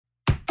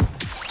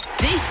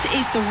This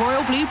is the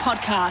Royal Blue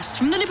Podcast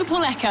from the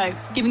Liverpool Echo,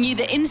 giving you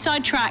the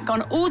inside track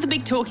on all the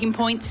big talking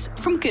points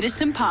from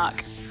Goodison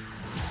Park.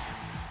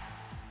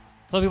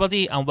 Hello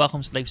everybody and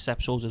welcome to the latest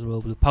episode of the Royal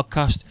Blue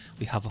Podcast.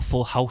 We have a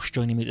full house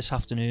joining me this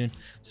afternoon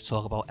to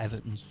talk about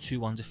Everton's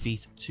 2-1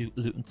 defeat to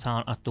Luton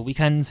Town at the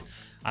weekend.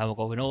 I will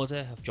go in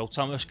order of Joe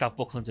Thomas, Gav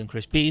Buckland and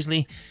Chris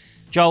Beasley.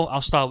 Joe,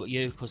 I'll start with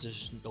you because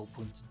there's no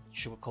point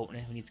sugarcoating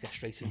it. We need to get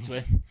straight into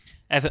it.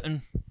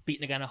 Everton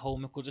beaten again at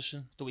home at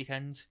Goodison the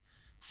weekend.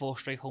 4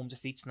 straight home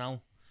defeats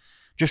now.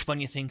 Just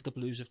when you think the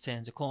Blues have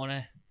turned a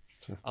corner,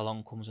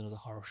 along comes another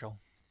horror show.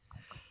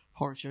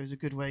 Horror show is a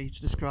good way to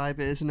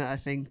describe it, isn't it? I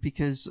think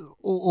because,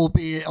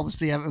 albeit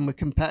obviously Everton were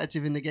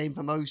competitive in the game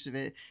for most of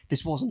it,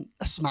 this wasn't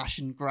a smash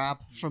and grab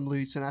from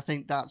Luton. I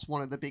think that's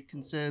one of the big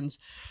concerns.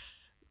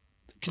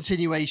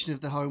 Continuation of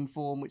the home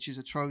form, which is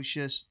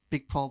atrocious,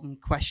 big problem,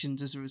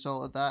 questions as a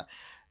result of that.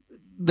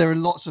 There are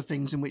lots of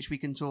things in which we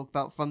can talk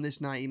about from this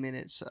 90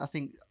 minutes. I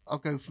think I'll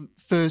go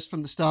first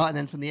from the start and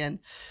then from the end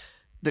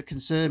that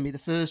concerned me. The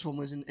first one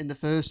was in the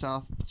first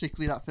half,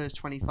 particularly that first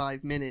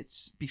 25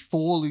 minutes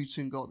before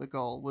Luton got the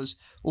goal, was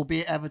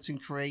albeit Everton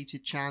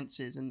created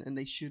chances and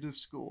they should have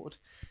scored.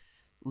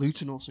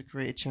 Luton also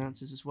created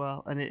chances as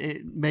well. And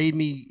it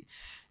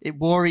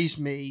worries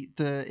me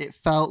that it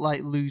felt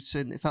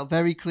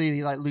very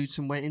clearly like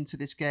Luton went into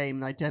this game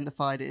and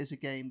identified it as a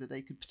game that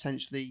they could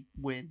potentially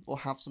win or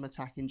have some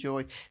attacking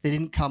joy. They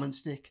didn't come and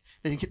think,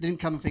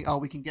 oh,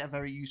 we can get a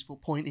very useful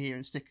point here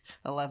and stick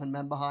 11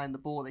 men behind the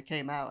ball. They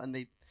came out and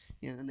they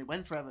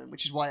went for Everton,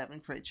 which is why Everton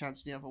created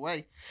chances the other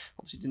way.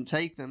 Obviously didn't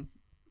take them.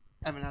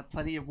 Everton had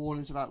plenty of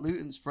warnings about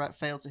Luton's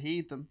failed to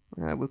heed them.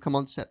 We'll come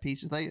on to set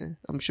pieces later,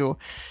 I'm sure.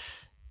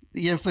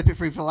 Flip it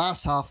through for the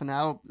last half an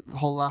hour, the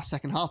whole last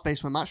second half,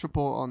 based on match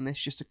report on this,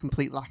 just a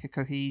complete lack of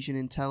cohesion,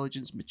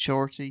 intelligence,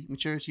 maturity,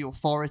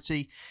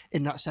 authority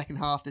in that second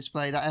half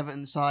display. That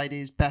Everton side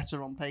is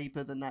better on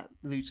paper than that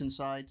Luton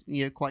side,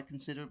 quite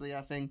considerably,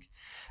 I think.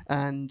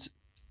 And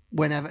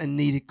when Everton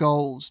needed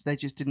goals, there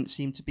just didn't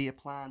seem to be a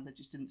plan. There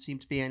just didn't seem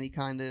to be any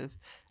kind of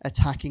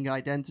attacking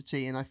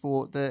identity. And I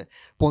thought that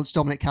once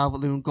Dominic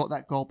Calvert-Lewin got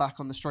that goal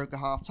back on the stroke of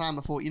half time,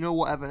 I thought, you know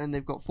what, Everton,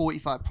 they've got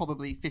 45,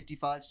 probably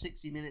 55,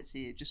 60 minutes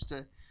here just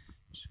to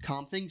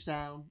calm things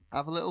down,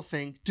 have a little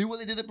think, do what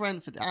they did at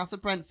Brentford. After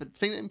Brentford, the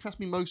thing that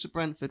impressed me most at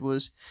Brentford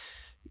was,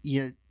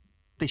 they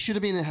should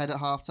have been ahead at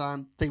half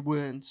time. They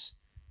weren't,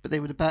 but they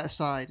were the better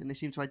side, and they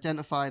seemed to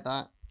identify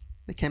that.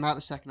 They came out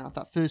the second half.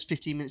 That first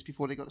 15 minutes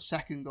before they got the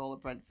second goal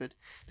at Brentford,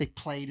 they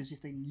played as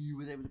if they knew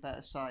they were the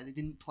better side. They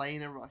didn't play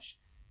in a rush.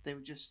 They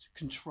were just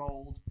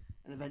controlled,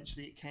 and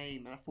eventually it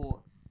came. And I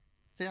thought,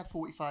 if they had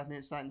 45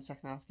 minutes of that in the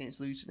second half against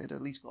Luton, they'd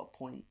at least got a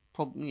point.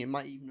 Probably, it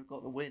might even have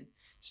got the win.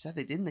 Instead,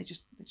 they didn't. They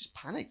just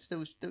panicked. There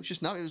was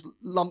just no. It was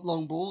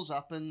long balls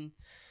up, and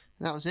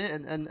that was it.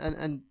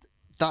 And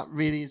that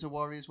really is a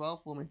worry as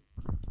well for me.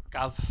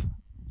 Gav,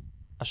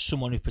 as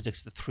someone who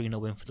predicted the 3-0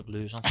 win for the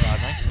Blues on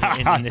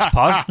Friday in this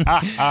pod,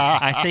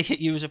 I take it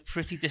you was a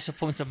pretty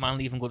disappointed man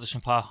leaving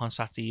Goodison Park on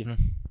Saturday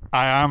evening.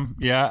 I am,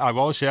 yeah, I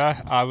was,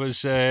 yeah.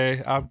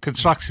 I'm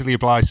contractually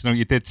obliged.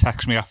 You did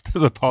text me after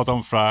the pod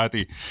on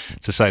Friday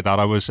to say that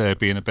I was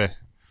being a bit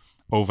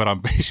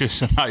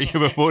over-ambitious and that you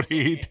were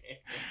worried.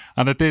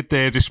 And I did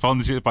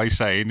respond to it by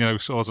saying,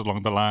 sort of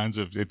along the lines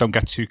of, don't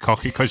get too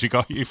cocky because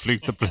you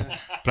fluked the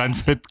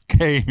Brentford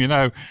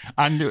game,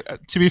 And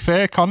to be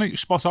fair, Connor,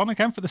 spot on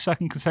again for the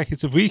second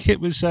consecutive week.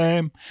 It was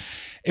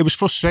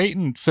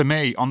frustrating for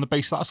me on the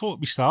basis that I thought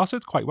we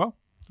started quite well.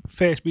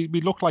 First, we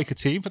looked like a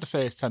team for the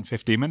first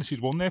 10-15 minutes.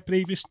 We'd won their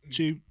previous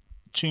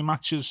two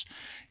matches,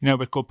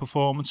 with good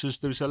performances.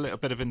 There was a little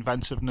bit of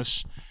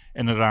inventiveness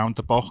in and around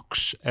the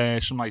box,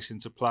 some nice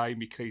interplay.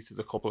 We created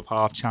a couple of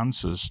half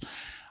chances.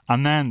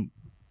 And then,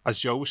 as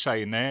Joe was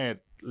saying there,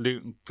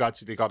 Luton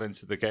gradually got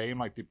into the game,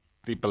 like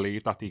they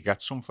believed that they'd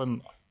get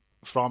something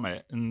from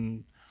it.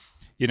 And,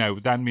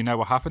 then we know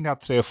what happened. They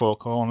had 3 or 4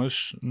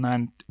 corners, and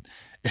then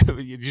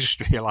you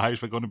just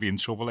realise we're going to be in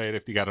trouble here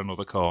if they get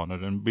another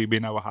corner. And we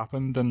know what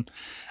happened. And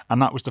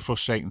that was the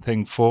frustrating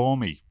thing for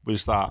me,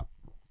 was that,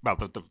 well,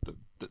 the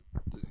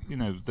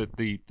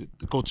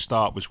good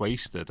start was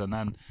wasted, and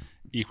then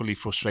equally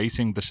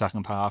frustrating the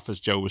second half,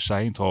 as Joe was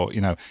saying. How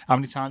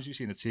many times have you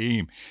seen a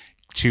team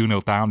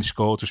 2-0 down, they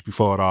score just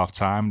before half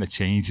time, and it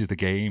changes the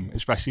game,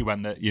 especially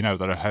when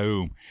they're at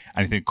home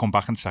and you think come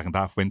back in the second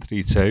half, win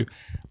 3-2,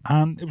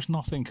 and it was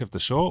nothing of the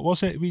sort,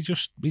 was it? We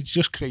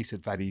just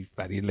created very,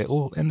 very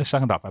little in the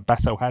second half. A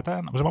Beto header,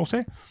 and that was about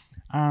it.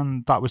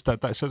 And that was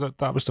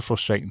that was the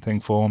frustrating thing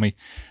for me,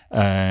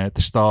 the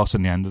start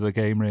and the end of the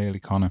game, really,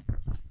 Connor.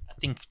 I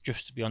think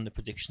just to be on the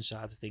prediction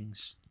side of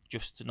things,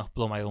 just to not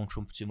blow my own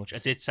trumpet too much, I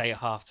did say at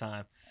half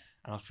time,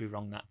 and I was pretty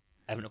wrong, that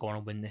Everton are going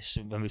to win this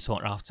when we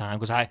talked at half time,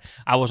 because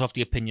I was of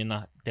the opinion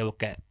that they would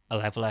get a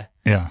leveller,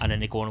 and then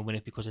they're going to win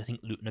it, because I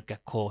think Luton would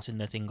get caught in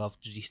the thing of,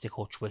 does he stick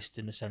or twist,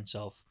 in the sense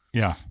of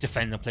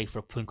defend and play for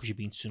a point because you've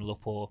been 2-0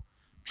 up, or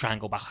try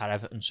and go back at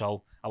Everton.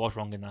 So I was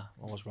wrong in that.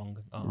 I was wrong.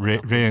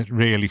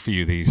 Really for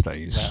you these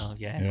days. Well,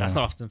 yeah. That's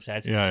not often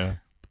said. Yeah.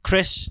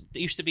 Chris,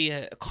 there used to be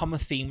a common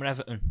theme with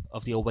Everton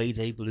of the away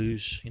day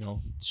blues.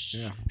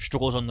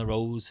 Struggles on the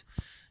road.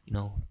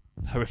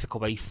 Horrific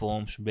away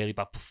form, some really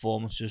bad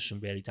performances, some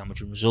really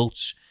damaging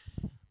results.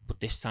 But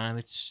this time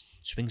it's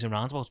swings and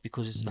roundabouts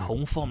because it's the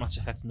home form that's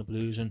affecting the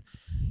Blues, and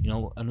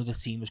another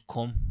team has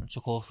come and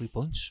took all 3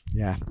 points.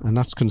 Yeah, and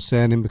that's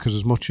concerning because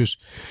as much as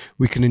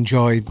we can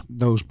enjoy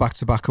those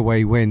back-to-back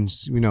away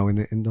wins,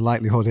 in the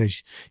likelihood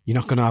is you're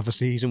not going to have a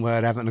season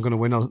where Everton are going to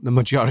win the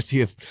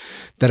majority of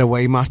their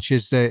away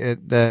matches. They're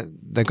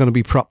going to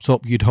be propped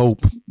up, you'd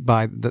hope,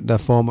 by their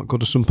form at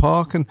Goodison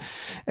Park, and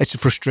it's a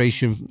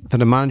frustration for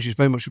the manager. It's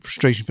very much a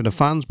frustration for the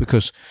fans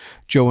because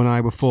Joe and I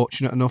were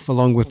fortunate enough,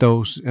 along with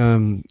those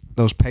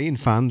paying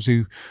fans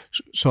who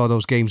saw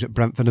those games at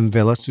Brentford and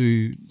Villa,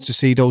 to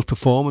see those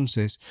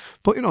performances.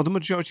 But the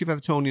majority of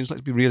Evertonians,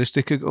 let's be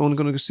realistic, are only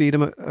going to see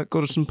them at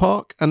Goodison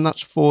Park, and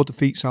that's 4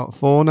 defeats out of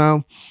 4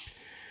 now.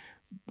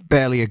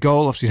 Barely a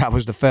goal. Obviously, that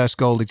was the first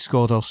goal they'd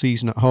scored all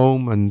season at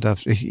home, and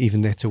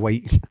even they had to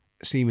wait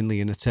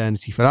seemingly an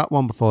eternity for that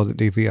one before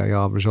the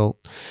VAR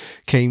result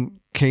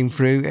came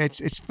through.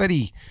 It's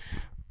very,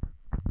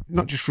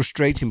 not just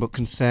frustrating but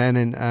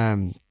concerning.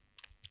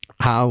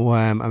 How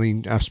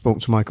I've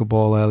spoken to Michael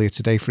Ball earlier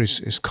today for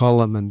his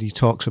column, and he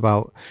talks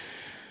about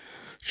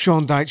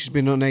Sean Dyche has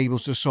been unable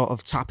to sort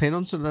of tap in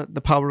onto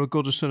the power of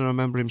Goodison. I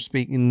remember him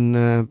speaking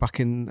back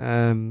in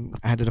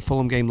ahead of the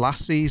Fulham game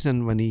last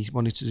season when he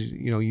wanted to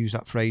use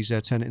that phrase,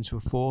 turn it into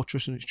a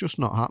fortress, and it's just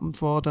not happened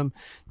for them.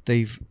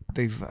 They've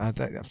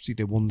obviously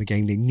they won the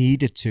game they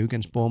needed to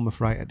against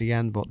Bournemouth right at the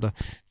end, but they've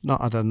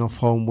not had enough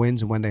home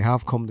wins, and when they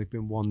have come, they've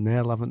been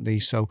 1-0, haven't they?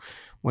 So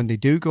when they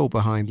do go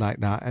behind like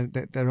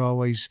that, they're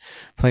always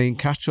playing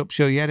catch up.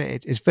 So yeah,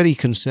 it's very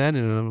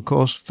concerning, and of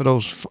course for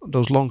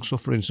those long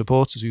suffering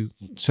supporters who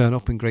turn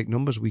up in great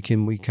numbers week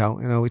in, week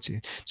out,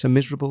 it's a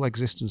miserable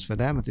existence for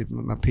them. I did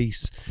my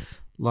piece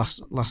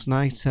last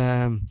night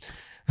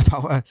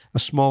about a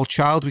small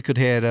child we could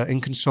hear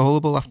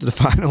inconsolable after the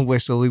final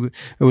whistle who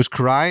was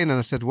crying, and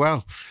I said,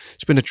 well,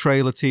 it's been a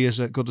trail of tears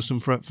at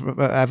Goodison for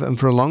Everton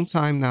for a long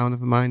time now,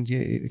 never mind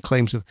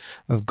claims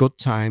of good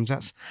times.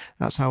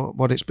 That's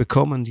what it's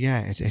become, and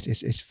yeah,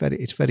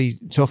 it's very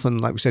tough.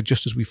 And like we said,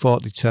 just as we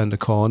thought they turned a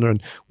corner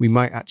and we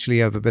might actually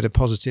have a bit of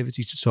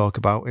positivity to talk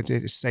about,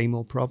 it's same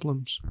old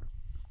problems.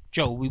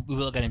 Joe, we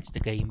will get into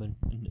the game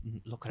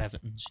and look at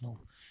Everton's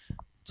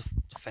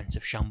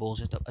defensive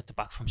shambles at the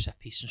back from set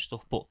piece and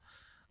stuff, but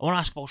I want to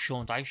ask about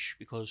Sean Dyche,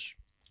 because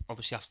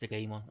obviously after the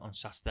game on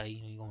Saturday,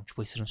 you go on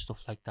Twitter and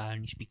stuff like that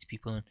and you speak to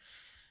people, and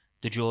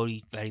the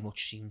jury very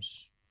much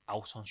seems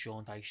out on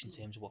Sean Dyche in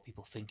terms of what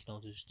people think.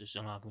 There's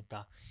an argument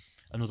that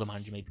another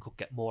manager maybe could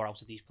get more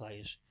out of these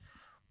players,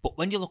 but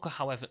when you look at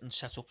how Everton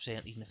set up,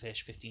 certainly in the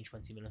first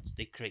 15-20 minutes,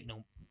 they create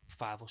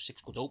 5 or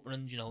 6 good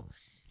openings.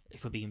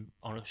 If we're being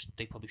honest,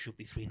 they probably should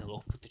be 3-0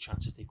 up with the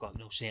chances they've got.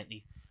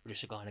 Certainly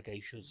Rissa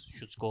Garnegay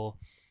should score.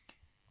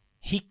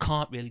 He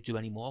can't really do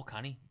any more,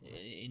 can he?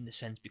 In the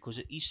sense,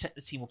 because he's set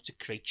the team up to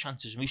create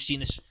chances. And we've seen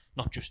this,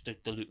 not just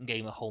the Luton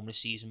game at home this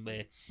season,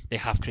 where they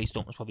have created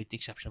openings, probably with the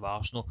exception of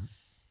Arsenal.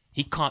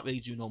 He can't really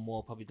do no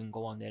more probably than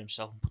go on there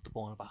himself and put the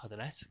ball in the back of the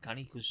net, can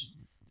he? Because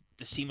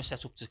the team are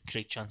set up to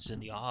create chances,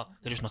 and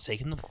they're just not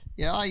taking them.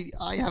 Yeah,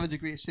 I have a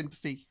degree of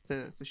sympathy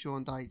for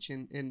Sean Dyche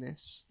in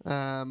this.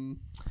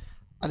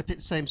 I'd have picked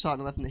the same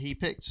starting 11 that he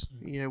picked.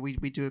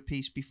 We do a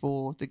piece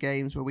before the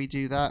games where we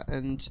do that,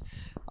 and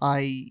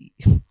I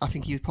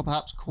think he was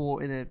perhaps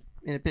caught in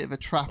a bit of a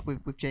trap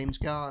with James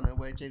Garner,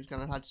 where James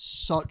Garner had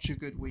such a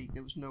good week.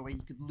 There was no way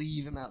you could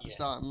leave him out the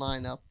starting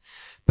lineup.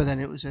 But then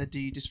it was do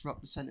you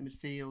disrupt the centre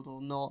midfield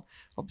or not?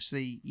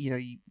 Obviously, you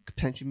could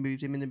potentially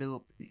moved him in the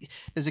middle.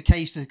 There's a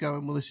case for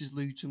going, well, this is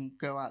Luton,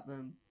 go at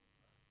them,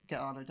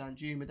 get Arno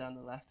Danjuma down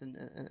the left and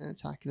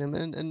attacking them,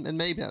 and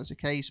maybe that was the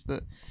case,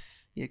 but.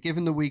 Yeah,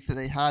 given the week that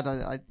they had,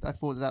 I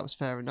thought that was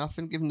fair enough,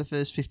 and given the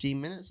first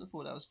 15 minutes, I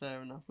thought that was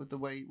fair enough with the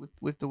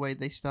way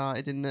they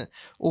started. In that,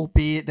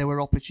 albeit there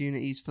were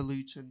opportunities for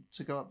Luton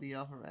to go up the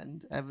other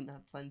end, Everton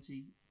had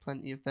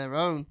plenty of their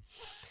own.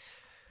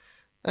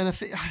 And I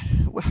think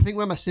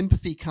where my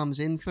sympathy comes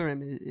in for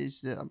him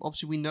is that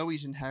obviously we know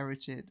he's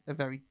inherited a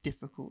very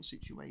difficult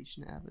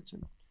situation at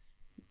Everton.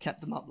 Kept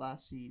them up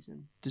last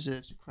season,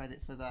 deserves the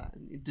credit for that,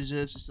 and it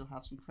deserves to still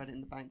have some credit in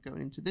the bank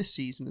going into this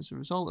season as a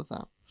result of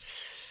that.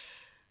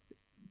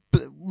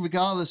 But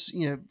regardless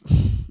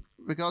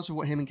of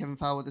what him and Kevin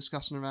Fowler were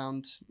discussing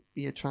around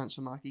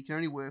transfer market, he can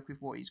only work with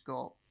what he's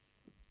got.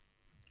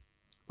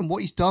 And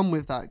what he's done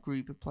with that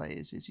group of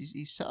players is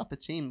he's set up a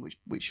team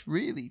which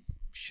really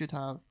should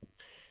have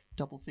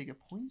double-figure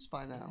points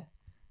by now.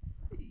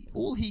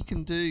 All he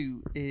can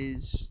do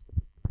is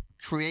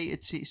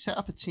set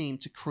up a team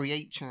to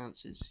create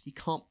chances. He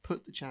can't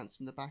put the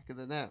chance in the back of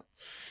the net.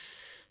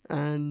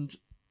 And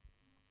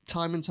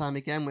time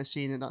again, we're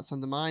seeing that's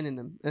undermining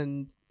them.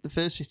 And the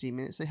first 15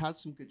 minutes, they had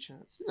some good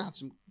chances. They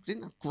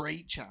didn't have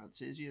great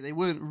chances. They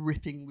weren't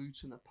ripping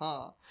Luton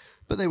apart,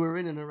 but they were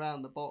in and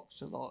around the box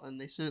a lot, and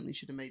they certainly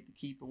should have made the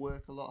keeper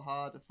work a lot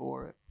harder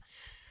for it.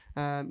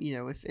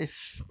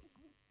 If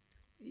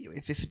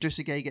if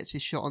Dressage gets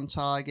his shot on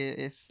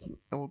target,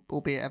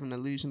 albeit Everton are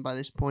losing by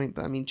this point,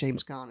 but I mean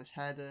James Garner's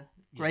header,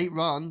 great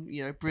run,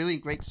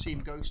 brilliant, great to see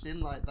him ghost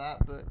in like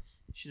that, but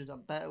should have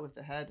done better with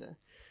the header.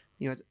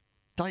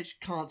 Dyche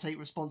can't take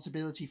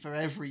responsibility for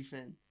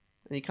everything,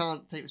 and he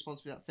can't take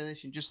responsibility for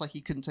finishing, just like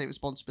he couldn't take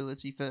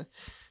responsibility for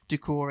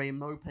Doucouré and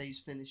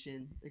Mopé's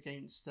finishing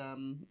against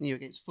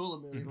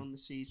Fulham earlier on the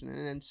season,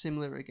 and then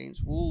similar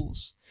against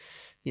Wolves.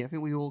 I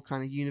think we all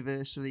kind of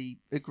universally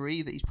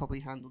agree that he's probably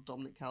handled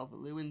Dominic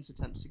Calvert-Lewin's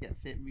attempts to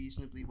get fit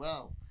reasonably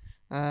well.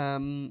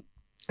 And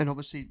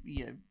obviously,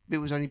 it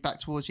was only back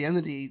towards the end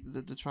of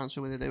the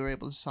transfer window they were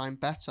able to sign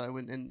Beto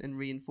and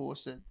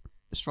reinforce the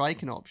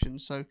striking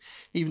options. So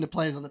even the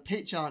players on the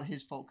pitch aren't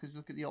his fault, because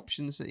look at the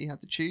options that he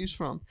had to choose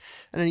from.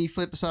 And then you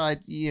flip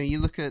aside,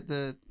 you look at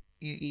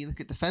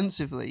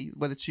defensively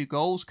where the 2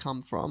 goals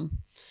come from.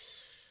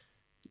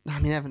 I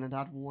mean, Everton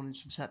had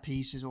warnings from set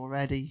pieces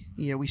already.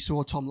 We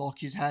saw Tom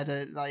Lockyer's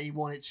header, he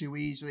won it too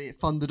easily. It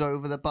thundered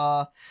over the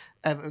bar.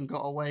 Everton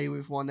got away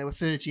with one. There were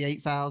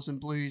 38,000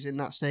 Blues in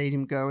that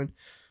stadium going,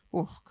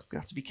 we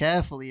have to be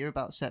careful here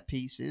about set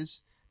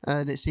pieces.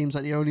 And it seems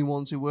like the only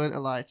ones who weren't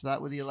alive to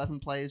that were the 11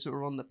 players that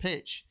were on the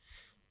pitch.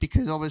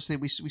 Because obviously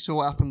we saw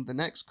what happened with the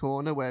next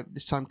corner, where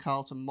this time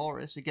Carlton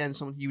Morris, again,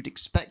 someone you would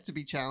expect to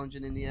be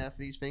challenging in the air for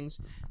these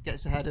things,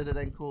 gets a header that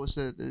then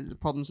causes the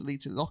problems that lead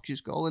to Lockyer's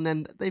goal. And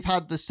then they've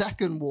had the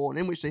second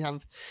warning, which they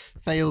have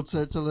failed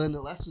to learn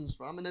the lessons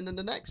from. And then in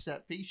the next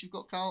set piece, you've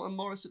got Carlton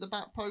Morris at the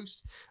back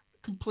post,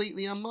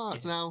 completely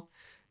unmarked. Now,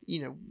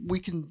 we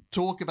can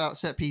talk about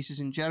set pieces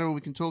in general.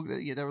 We can talk,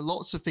 there are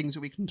lots of things that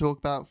we can talk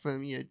about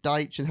from,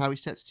 Dyche and how he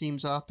sets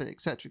teams up and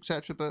et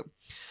cetera, but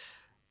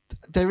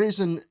there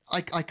isn't.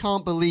 I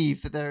can't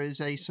believe that there is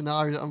a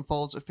scenario that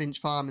unfolds at Finch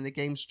Farm in the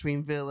games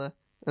between Villa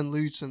and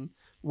Luton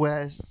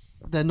where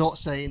they're not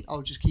saying,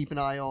 "Oh, just keep an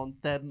eye on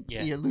them."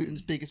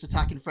 Luton's biggest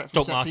attacking threat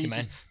from set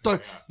pieces.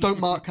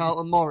 Don't mark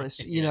Carlton Morris.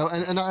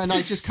 And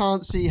I just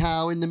can't see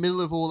how in the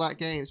middle of all that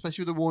game,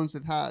 especially with the warnings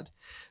they've had,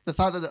 the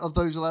fact that of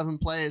those 11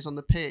 players on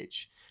the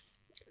pitch,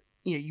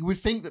 you would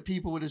think that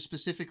people would have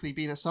specifically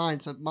been assigned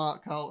to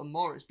mark Carlton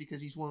Morris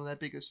because he's one of their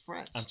biggest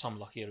threats. And Tom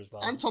Lockyer as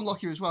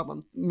well. But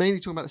I'm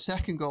mainly talking about the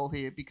second goal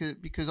here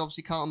because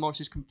obviously Carlton Morris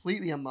is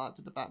completely unmarked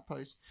at the back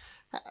post.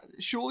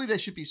 Surely there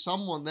should be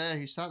someone there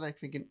who sat there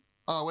thinking,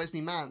 "Oh, where's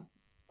me man?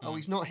 Oh,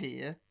 he's not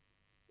here.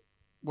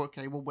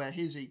 Okay, well, where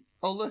is he?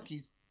 Oh, look,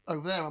 he's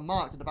over there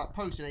unmarked at the back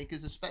post in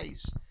acres of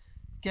space."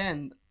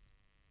 Again,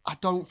 I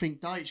don't think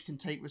Dyche can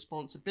take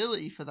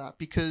responsibility for that,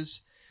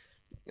 because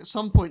at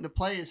some point the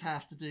players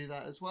have to do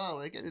that as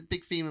well. Again, a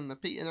big theme in my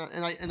piece,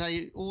 and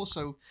I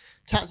also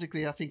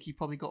tactically I think he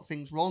probably got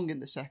things wrong in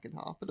the second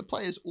half, but the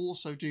players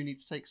also do need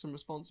to take some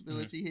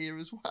responsibility here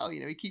as well.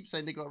 He keeps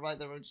saying they got to write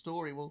their own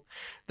story. Well,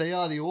 they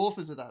are the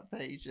authors of that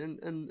page and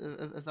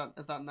of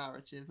that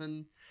narrative,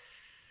 and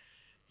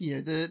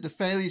the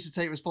failures to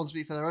take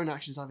responsibility for their own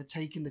actions, either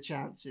taking the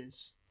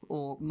chances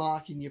or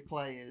marking your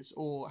players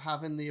or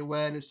having the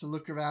awareness to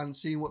look around and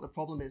see what the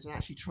problem is and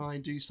actually try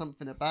and do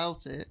something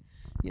about it.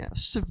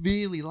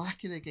 Severely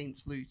lacking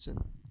against Luton,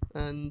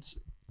 and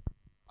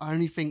I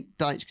only think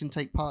Dyche can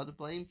take part of the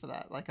blame for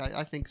that.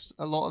 I think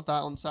a lot of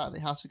that on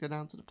Saturday has to go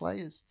down to the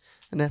players,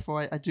 and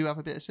therefore I do have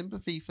a bit of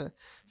sympathy for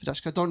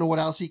Dyche. I don't know what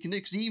else he can do,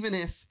 because even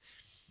if,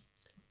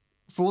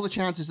 for all the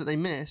chances that they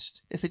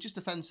missed, if they just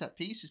defend set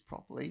pieces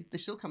properly, they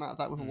still come out of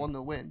that with a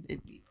 1-0 win,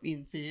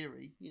 in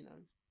theory,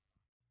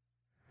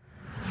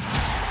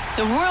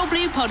 The Royal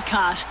Blue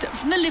Podcast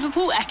from the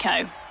Liverpool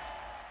Echo.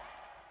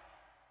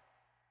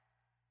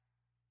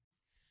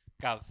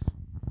 Gav,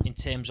 in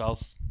terms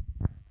of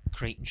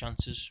creating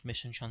chances,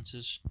 missing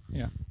chances,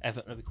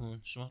 Everton are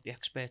becoming somewhat the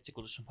experts at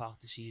Goodison Park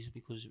this season,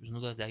 because it was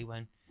another day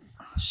when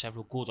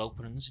several good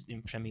openings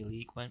in Premier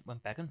League went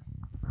begging.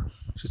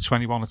 Was it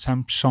 21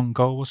 attempts on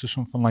goals or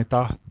something like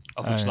that?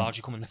 Of which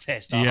largely come in the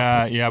first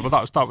half. Yeah,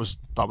 but that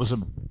was a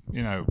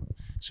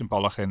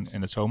symbolic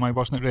in its own way,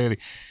 wasn't it? Really?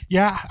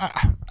 Yeah,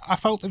 I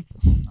felt. I'm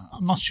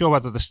not sure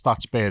whether the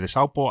stats bear this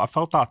out, but I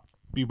felt that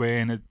we were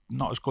in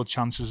not as good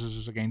chances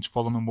as against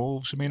Fulham and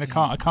Wolves. I mean, I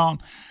can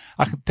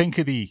think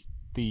of the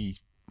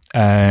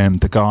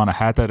Garner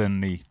header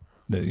and the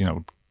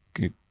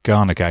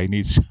Garner guy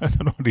needs. I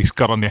don't know what he's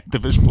got on the end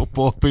of his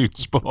football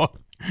boots, but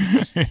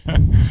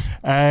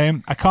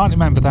I can't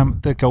remember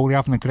the goalie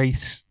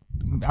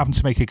having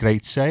to make a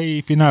great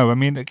save. I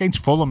mean,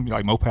 against Fulham,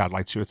 like Mopé had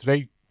like 2 or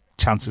 3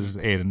 chances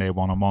here and there,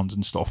 one-on-ones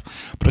and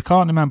stuff. But I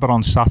can't remember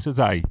on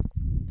Saturday,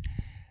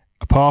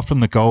 apart from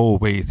the goal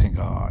where you think,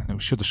 we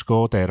should have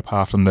scored there,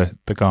 apart from the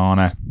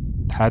Garner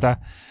header.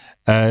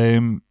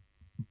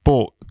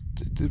 But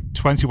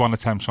 21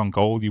 attempts on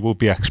goal, you will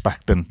be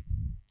expecting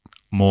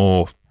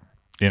more,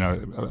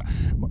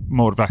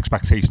 more of an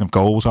expectation of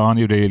goals, aren't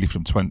you, really,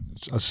 from 20,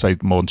 as I say,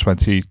 more than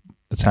 20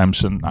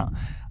 attempts, and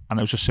it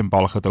was just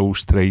symbolic of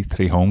those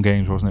three home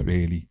games, wasn't it,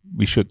 really?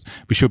 We should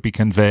be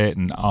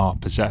converting our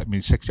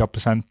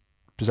 60%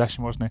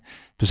 possession, wasn't it?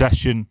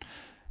 Possession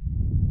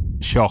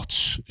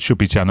shots should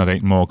be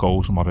generating more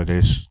goals than what it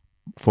is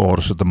for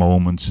us at the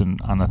moment,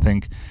 and I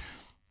think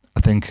I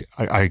think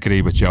I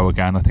agree with Joe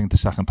again. I think the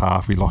second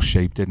half we lost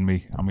shape, didn't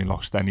we? And we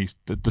lost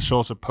the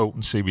sort of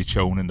potency we'd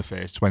shown in the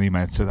first 20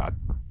 minutes that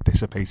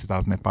dissipated,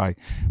 hasn't it, by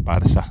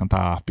the second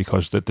half,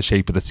 because the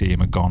shape of the team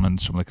had gone and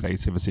some of the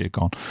creativity had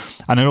gone.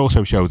 And it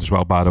also showed as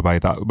well, by the way,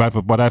 that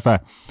whatever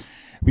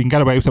we can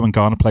get away with it when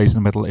Garner plays in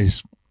the middle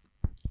is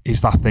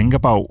that thing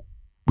about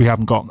we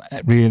haven't got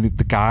really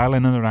the guile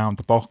in and around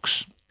the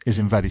box is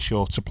in very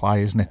short supply,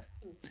 isn't it?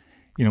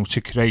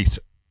 To create,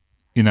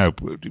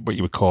 what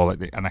you would call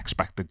it, an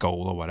expected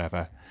goal or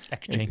whatever.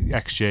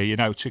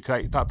 XG, to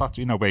create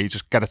that, where you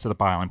just get it to the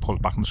byline, pull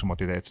it back into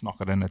somebody there to knock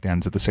it in at the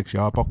end of the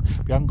 6-yard box.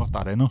 We haven't got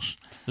that in us.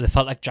 Well, it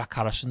felt like Jack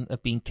Harrison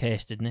had been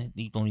cursed, didn't it?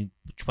 He only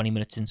 20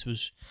 minutes into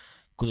his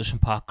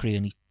Goodison Park career,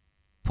 and he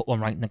put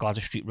one right in the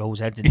Gladys Street Rose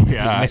head, didn't he?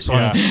 Yeah, miss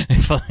one. Didn't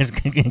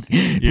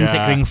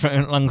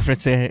take long for it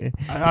to...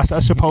 I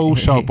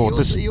suppose so,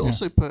 but... He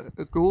also put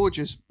a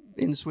gorgeous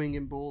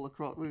in-swinging ball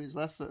across with his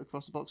left foot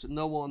across the box that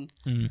no one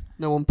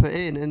put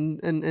in, and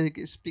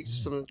it speaks to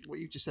some of what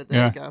you just said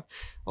there, Gav.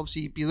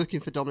 Obviously, you'd be looking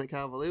for Dominic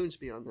Calvert-Lewin to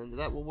be on the end of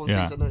that. Well, one of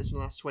the things I noticed in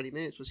the last 20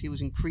 minutes was he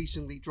was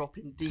increasingly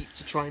dropping deep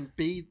to try and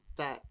be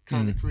that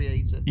kind of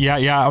creator.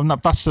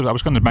 I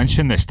was going to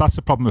mention this. That's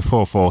the problem with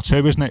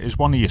 4-4-2, isn't it? Is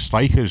one of your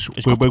strikers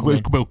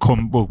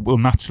will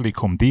naturally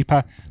come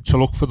deeper to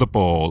look for the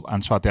ball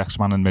and to have the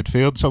X-man in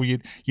midfield. So you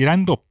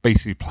end up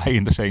basically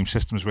playing the same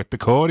systems with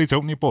Decore,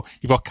 don't you? But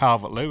you've got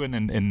Calvert-Lewin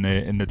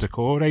in the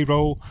Decore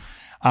role.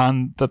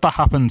 And that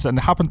happened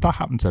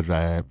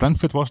at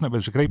Brentford, wasn't it? It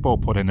was a great ball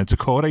put in. And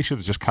Decore should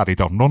have just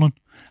carried on running.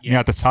 Yeah. He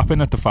had the tap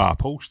in at the far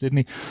post, didn't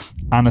he?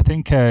 And I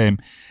think,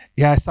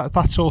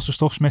 that sort of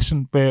stuff's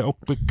missing. We're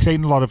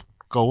creating a lot of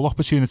goal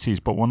opportunities,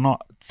 but we're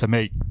not, for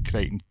me,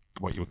 creating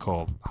what you would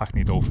call,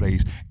 hackneyed old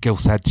phrase,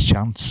 gilt-edged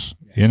chance.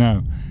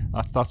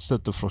 That's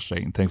the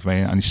frustrating thing for me.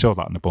 And you saw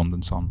that in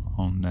abundance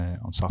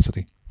on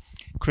Saturday.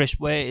 Chris,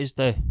 where is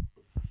the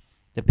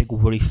big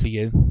worry for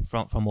you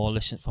from all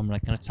this, from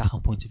like an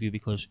attacking point of view?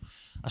 Because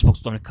I spoke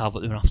to Dominic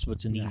Calvert-Lewin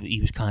afterwards, and he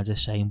was kind of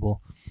saying,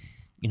 well,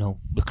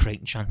 we're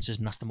creating chances,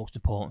 and that's the most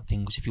important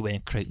thing, because if you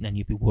weren't creating, then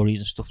you'd be worried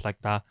and stuff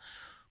like that.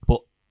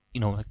 But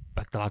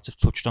like the lads have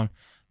touched on,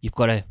 you've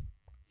got to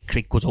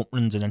create good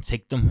openings and then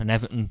take them, and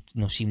Everton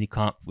seemingly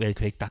can't really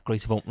create that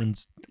great of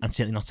openings and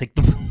certainly not take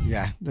them.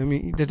 Yeah, I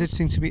mean, there did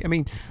seem to be,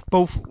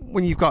 both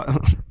when you're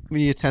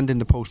attending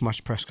the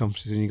post-match press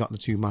conferences and you've got the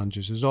two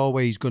managers, there's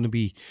always going to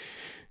be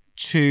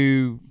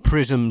two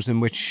prisms in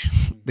which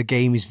the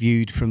game is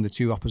viewed from the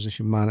two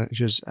opposition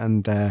managers.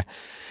 And to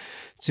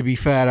be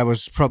fair, I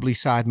was probably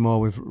side more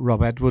with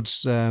Rob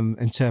Edwards'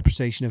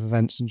 interpretation of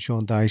events than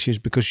Sean Dyche's,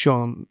 because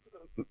Sean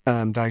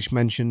Dyche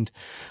mentioned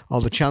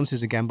all the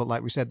chances again, but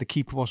like we said, the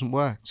keeper wasn't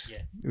worked.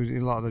 A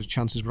lot of those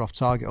chances were off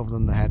target, other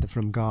than the header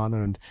from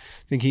Garner. And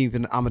I think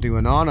even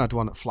Amadou Onana had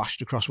one that flashed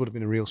across, would have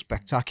been a real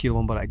spectacular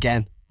one, but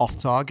again, off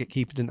target.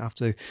 Keeper didn't have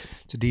to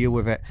deal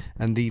with it.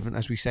 And even,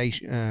 as we say,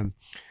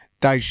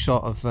 Dyche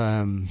sort of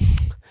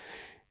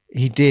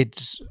he did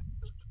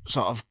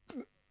sort of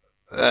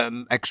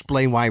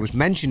explain why he was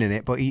mentioning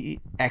it, but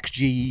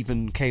XG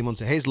even came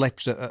onto his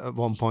lips at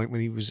one point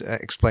when he was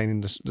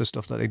explaining the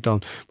stuff that they'd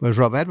done. Whereas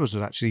Rob Edwards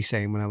was actually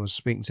saying, when I was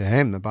speaking to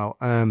him about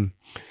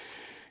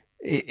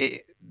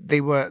they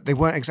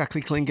weren't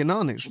exactly clinging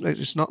on.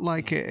 It's not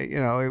like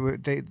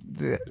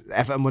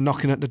Everton were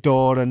knocking at the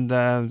door, and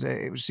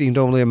it seemed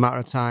only a matter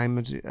of time,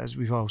 as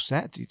we've all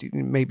said.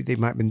 Maybe they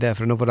might have been there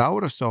for another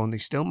hour or so, and they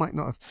still might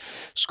not have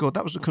scored.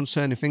 That was the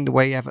concerning thing, the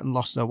way Everton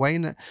lost their way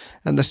in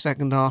the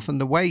second half,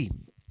 and the way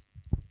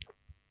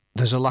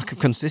there's a lack of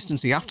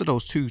consistency after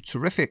those two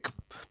terrific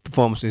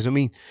performances. I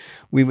mean,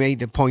 we made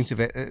the point of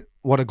it.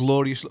 What a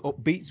glorious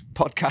upbeat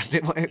podcast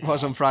it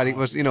was on Friday. It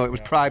was, it was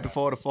pride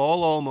before the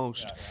fall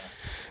almost.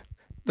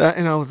 That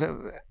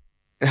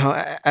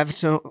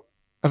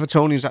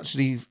Evertonians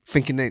actually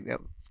thinking they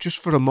just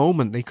for a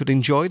moment they could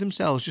enjoy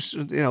themselves, just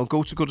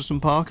go to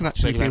Goodison Park and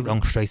actually feel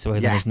wrong straight away,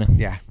 isn't it?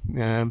 Yeah.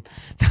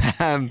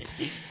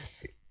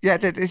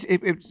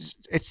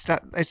 It's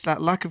that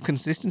lack of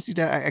consistency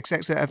there.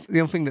 Except that the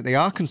only thing that they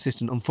are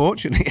consistent,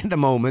 unfortunately, at the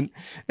moment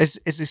is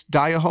this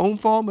dire home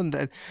form,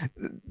 and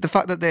the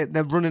fact that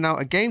they're running out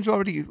of games.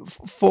 Already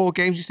 4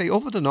 games, you say,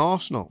 other than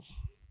Arsenal,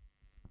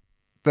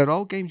 they're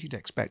all games you'd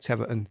expect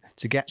Everton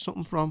to get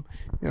something from.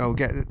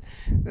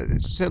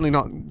 Certainly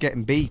not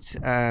getting beat.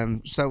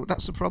 So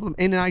that's the problem.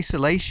 In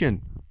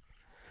isolation,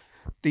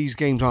 these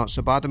games aren't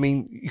so bad. I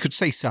mean, you could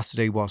say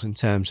Saturday was, in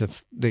terms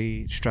of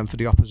the strength of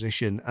the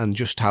opposition and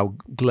just how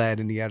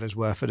glaring the errors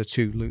were for the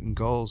 2 Luton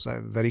goals.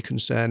 Very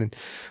concerning.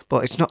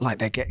 But it's not like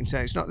they're getting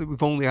to... It's not that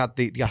we've only had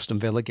the Aston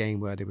Villa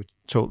game where they were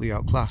totally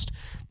outclassed.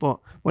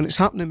 But when it's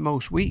happening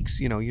most weeks,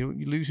 you're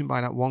losing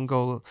by that 1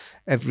 goal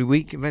every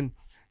week, and then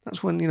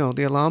that's when,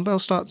 the alarm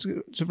bells start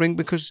to ring,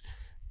 because,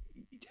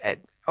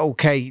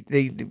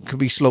 they could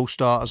be slow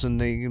starters and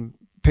they can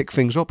pick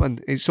things up.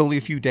 And it's only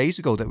a few days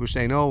ago that we're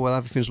saying, oh, well,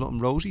 everything's looking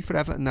rosy for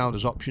Everton now.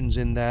 There's options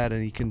in there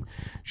and he can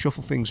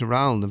shuffle things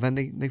around. And then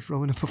they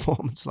throw in a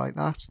performance like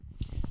that.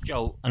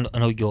 Joe, I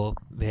know your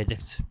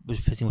verdict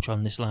was pretty much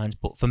on this lines,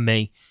 but for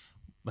me,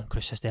 when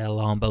Chris says the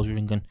alarm bells were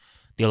ringing,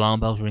 the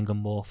alarm bells were ringing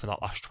more for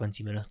that last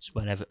 20 minutes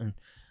when Everton,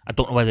 I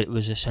don't know whether it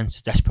was a sense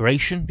of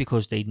desperation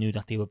because they knew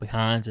that they were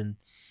behind and,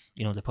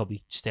 they're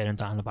probably staring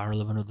down the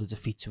barrel of another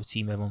defeat to a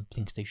team everyone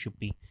thinks they should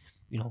be,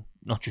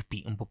 not just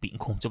beaten, but beaten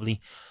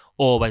comfortably,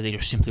 or whether they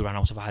just simply ran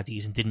out of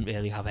ideas and didn't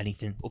really have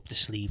anything up the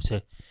sleeve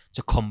to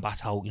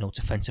combat how,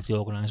 defensively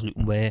organised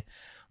Luton were.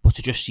 But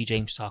to just see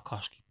James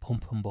Tarkowski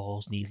pumping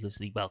balls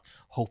needlessly,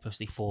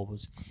 hopelessly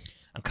forwards,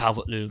 and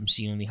Calvert-Lewin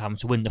seemingly having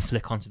to win the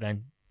flick on to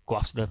then go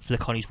after the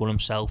flick on he's won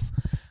himself,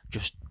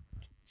 just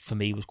for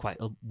me was quite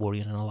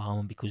worrying and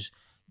alarming because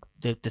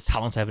the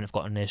talent Everton have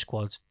got in their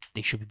squads,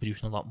 they should be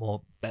producing a lot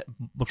more,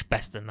 much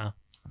better than that.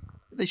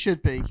 They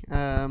should be,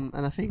 and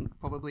I think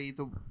probably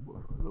the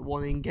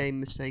one in-game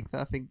mistake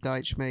that I think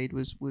Deitch made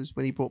was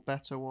when he brought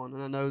Beto on,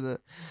 and I know that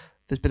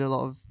there's been a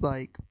lot of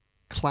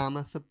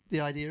clamour for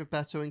the idea of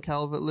Beto and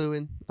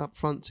Calvert-Lewin up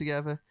front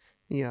together.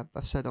 Yeah,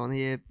 I've said on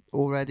here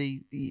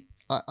already,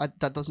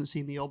 that doesn't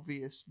seem the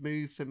obvious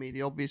move for me.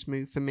 The obvious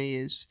move for me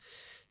is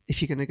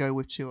if you're going to go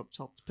with two up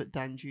top, to put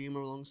Dan Juma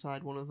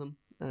alongside one of them.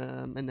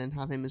 And then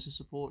have him as a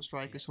support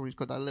striker, someone who's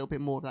got that little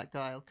bit more of that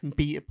guile, can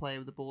beat a player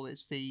with the ball at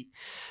his feet,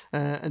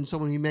 and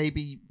someone who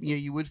maybe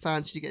you would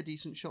fancy to get a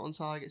decent shot on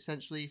target,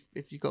 essentially,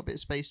 if you've got a bit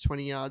of space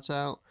 20 yards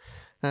out.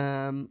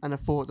 And I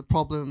thought the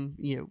problem,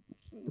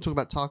 talk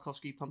about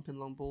Tarkowski pumping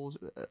long balls.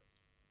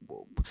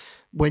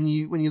 When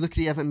you look at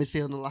the Everton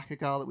midfield and the lack of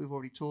guile that we've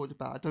already talked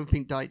about, I don't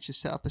think Deitch has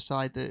set up a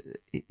side that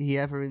he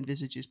ever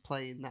envisages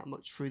playing that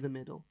much through the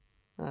middle.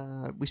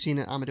 We've seen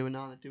Amadou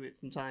Onana do it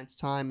from time to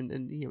time,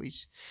 and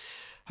he's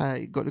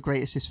got a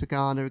great assist for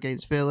Ghana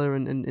against Villa,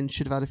 and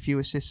should have had a few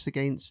assists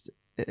against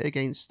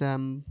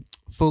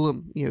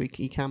Fulham.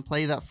 He can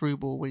play that through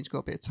ball when he's got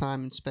a bit of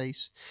time and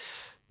space.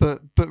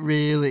 But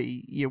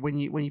really, when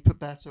you put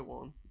Beto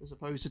on as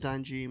opposed to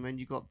Dan Juma, and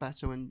you got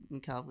Beto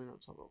and Calvin on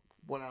top,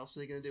 what else are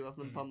they going to do other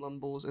than pump long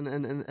balls?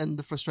 And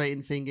the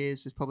frustrating thing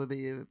is, there's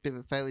probably a bit of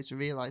a failure to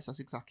realise that's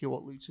exactly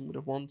what Luton would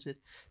have wanted.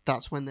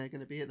 That's when they're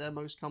going to be at their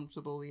most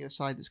comfortable. A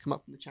side that's come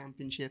up from the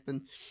Championship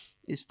and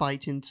is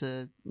fighting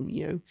to,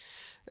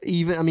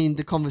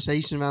 the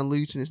conversation around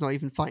Luton is not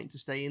even fighting to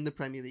stay in the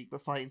Premier League,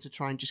 but fighting to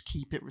try and just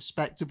keep it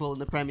respectable in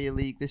the Premier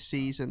League this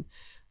season.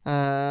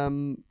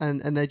 And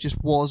there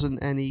just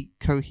wasn't any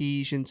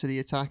cohesion to the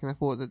attack, and I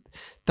thought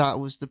that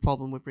was the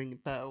problem with bringing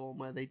Beto on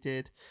where they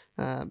did.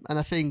 And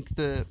I think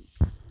that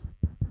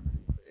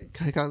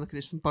I gotta look at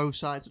this from both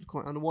sides of the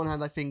coin. On the one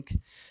hand, I think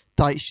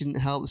Deitch didn't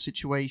help the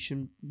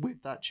situation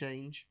with that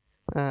change.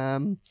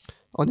 On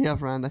the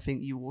other hand, I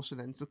think you also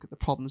then look at the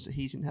problems that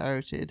he's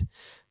inherited,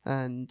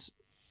 and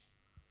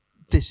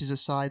this is a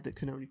side that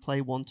can only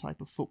play one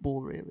type of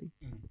football, really.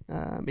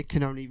 It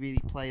can only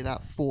really play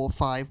that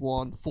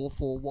 4-5-1,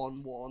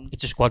 4-4-1-1.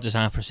 It's a squad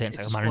designed for a certain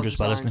type of manager as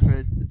well, isn't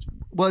it?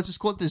 It's a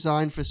squad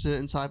designed for a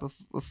certain type of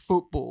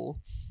football.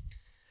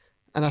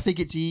 And I think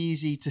it's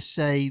easy to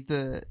say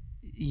that,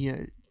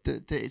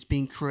 that it's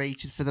been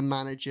created for the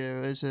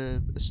manager as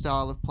a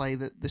style of play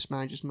that this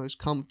manager's most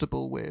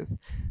comfortable with.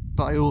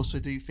 But I also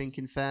do think,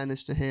 in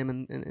fairness to him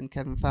and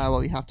Kevin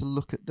Farrell, you have to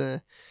look at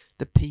the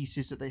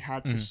pieces that they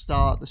had to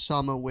start the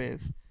summer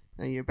with.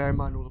 And bear in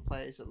mind all the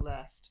players that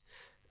left.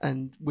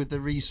 And with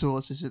the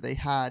resources that they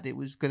had, it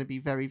was going to be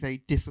very, very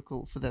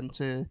difficult for them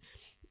to...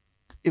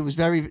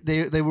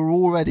 They were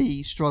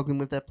already struggling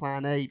with their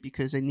plan A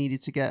because they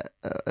needed to get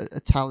a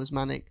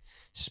talismanic,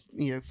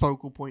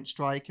 focal point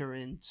striker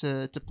in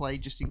to play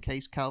just in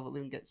case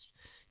Calvert-Lewin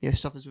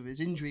suffers with his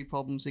injury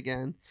problems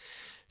again.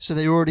 So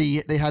they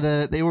already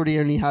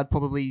only had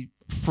probably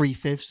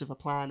 3/5 of a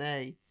plan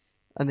A,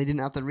 and they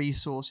didn't have the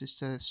resources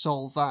to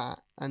solve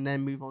that and then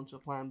move on to a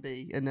plan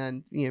B, and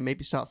then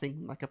maybe start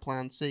thinking like a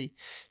plan C.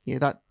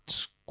 That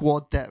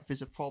squad depth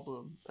is a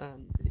problem,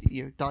 and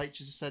Deitch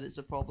has said it's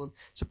a problem.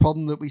 It's a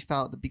problem that we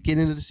felt at the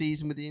beginning of the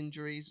season with the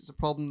injuries. It's a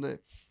problem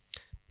that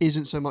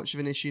isn't so much of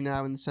an issue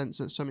now in the sense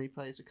that so many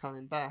players are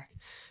coming back,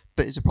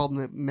 but it's a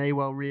problem that may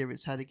well rear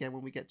its head again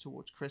when we get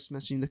towards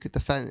Christmas. You look at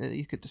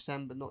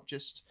December, not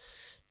just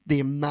the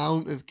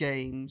amount of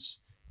games,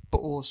 but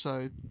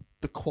also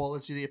the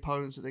quality of the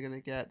opponents that they're going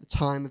to get, the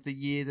time of the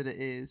year that it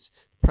is,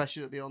 the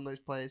pressure that be on those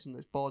players and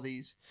those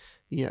bodies,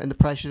 and the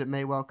pressure that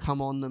may well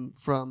come on them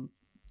from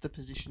the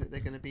position that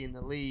they're going to be in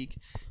the league.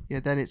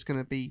 Then it's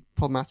going to be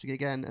problematic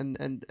again.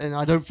 And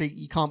I don't think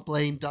you can't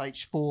blame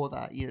Deitch for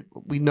that.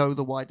 We know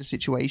the wider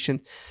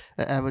situation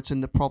at Everton,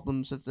 the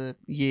problems of the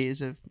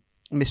years of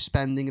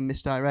misspending and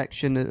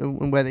misdirection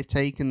and where they've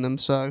taken them.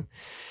 So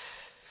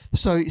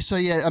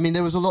yeah,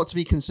 there was a lot to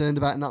be concerned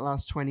about in that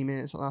last 20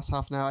 minutes, that last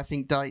half an hour. I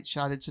think Deitch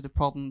added to the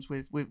problems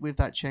with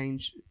that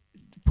change.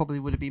 Probably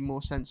would have been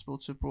more sensible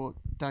to have brought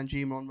Dan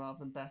Juma on rather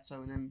than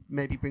Beto, and then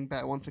maybe bring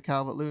Beto on for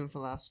Calvert-Lewin for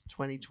the last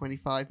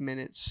 20-25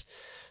 minutes.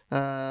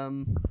 But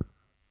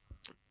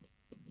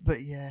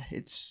yeah,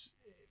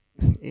 it's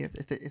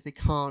if they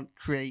can't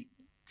create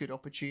good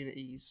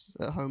opportunities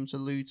at home to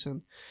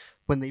Luton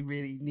when they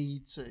really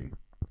need to,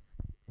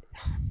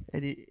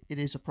 it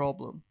is a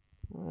problem.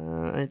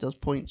 And it does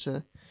point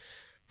to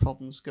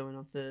problems going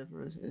on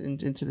further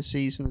into the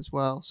season as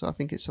well. So I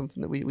think it's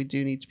something that we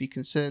do need to be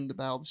concerned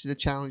about. Obviously, the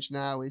challenge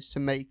now is to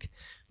make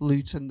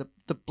Luton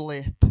the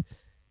blip,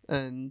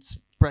 and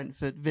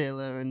Brentford,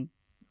 Villa and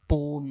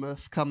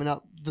Bournemouth coming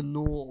up the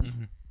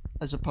norm,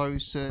 as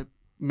opposed to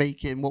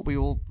making what we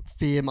all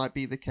fear might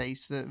be the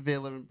case, that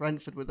Villa and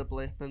Brentford were the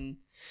blip, and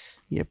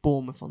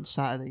Bournemouth on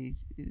Saturday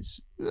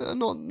is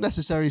not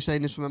necessarily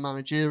saying this from a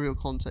managerial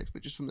context,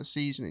 but just from the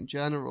season in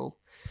general.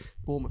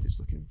 Bournemouth is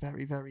looking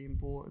very, very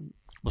important.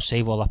 We'll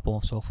save all that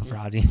Bournemouth talk for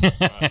Friday.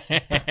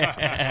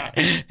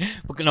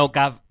 But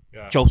Gav,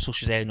 Joe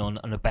touches on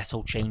a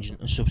Beto change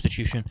and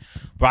substitution.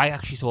 But I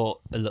actually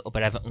thought a little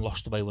bit Everton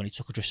lost away when he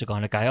took Idrissa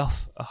Gana Gueye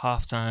off at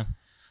half time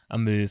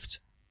and moved,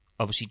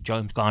 obviously,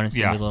 James Garner into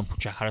the middle and put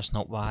Jack Harrison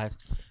out wide.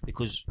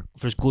 Because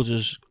for as good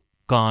as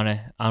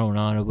Garner and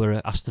Onana were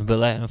at Aston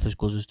Villa, and for as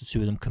good as the two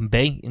of them can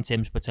be in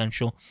terms of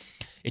potential,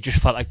 it just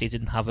felt like they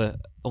didn't have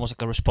almost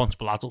like a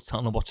responsible adult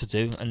telling them what to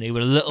do, and they were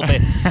a little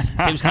bit.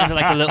 It was kind of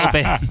like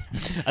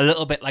a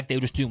little bit like they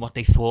were just doing what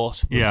they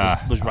thought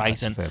was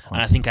right, and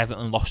I think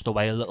Everton lost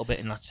away a little bit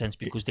in that sense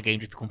because the game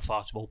just become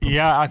far too open.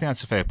 Yeah, I think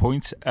that's a fair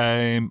point.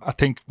 I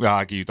think we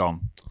argued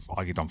on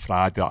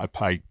Friday that I'd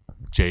play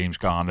James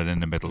Garner in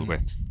the middle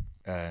with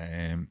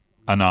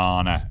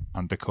Onana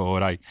and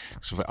Decore.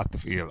 So at the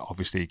field,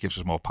 obviously, it gives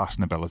us more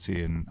passing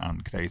ability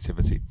and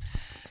creativity.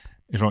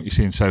 Is what you're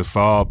seeing so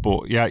far,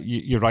 but yeah,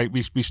 you're right.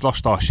 We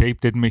lost our shape,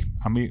 didn't we?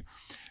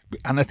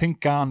 And I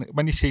think Garner,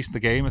 when he chased the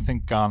game, I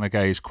think Gana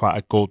Gueye is quite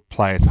a good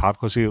player to have,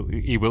 because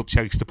he will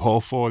chase the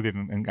ball forward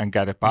and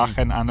get it back.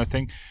 And I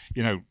think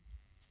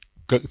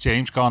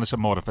James Garner's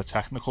more of a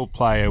technical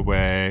player,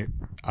 where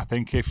I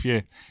think if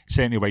you're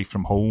certainly away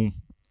from home,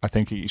 I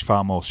think he's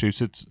far more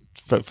suited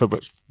for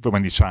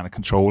when you're trying to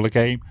control a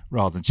game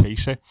rather than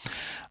chase it.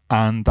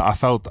 And I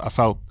felt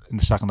in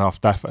the second half,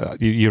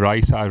 you're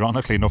right,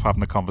 ironically enough, having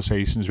the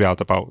conversations we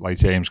had about like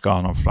James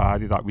Garner on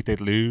Friday, that we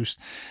did lose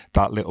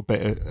that little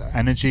bit of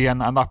energy.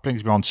 And that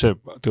brings me on to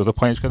the other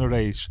point I was going to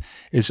raise,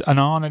 is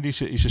Onana,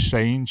 he's a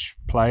strange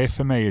player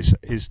for me.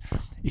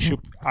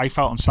 I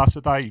felt on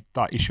Saturday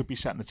that he should be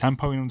setting the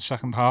tempo in the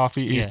second half.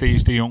 He's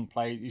the young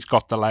player, he's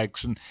got the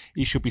legs, and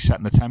he should be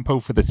setting the tempo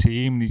for the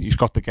team. He's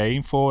got the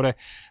game for it.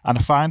 And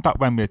I find that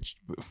when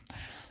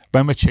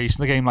we're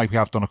chasing the game like we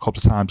have done a couple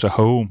of times at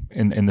home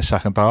in the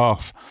second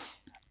half,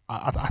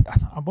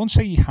 I won't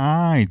say he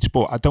hides,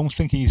 but I don't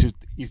think he's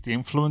the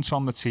influence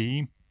on the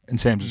team in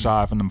terms of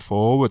driving them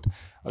forward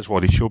as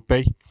what he should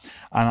be.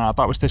 And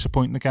that was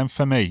disappointing again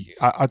for me.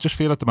 I just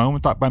feel at the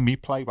moment that when we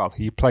play well,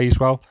 he plays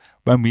well.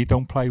 When we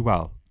don't play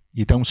well,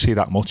 you don't see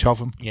that much of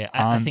him. Yeah,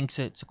 I think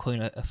to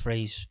coin a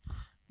phrase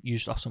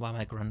used often by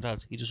my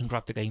granddad, he doesn't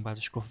grab the game by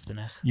the scruff of the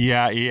neck.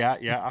 Yeah,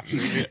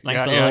 absolutely.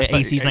 Nice little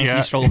 80s,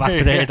 90s throwback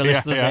for the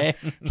listeners there.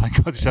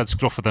 Thank God he said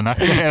scruff of the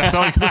neck. I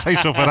thought he was going to say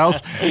something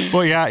else.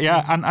 But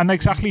and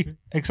exactly.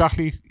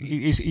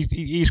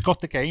 He's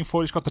got the game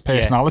for it. He's got the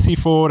personality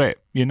for it.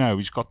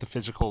 He's got the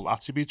physical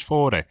attributes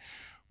for it.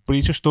 But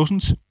he just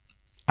doesn't.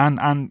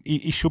 And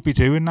he should be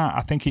doing that.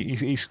 I think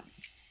he's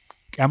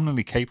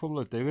eminently capable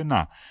of doing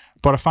that.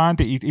 But I find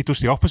that he does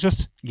the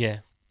opposite. Yeah.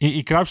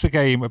 He grabs the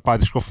game by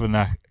the scruff of the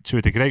neck to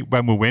a degree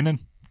when we're winning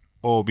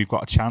or we've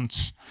got a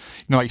chance.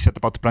 Like you said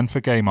about the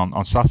Brentford game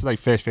on Saturday,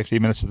 first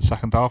 15 minutes of the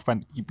second half,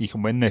 when you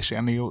can win this,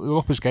 and he'll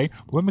up his game.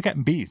 But when we're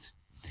getting beat,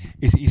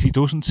 he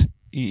doesn't.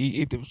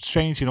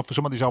 Strange enough, for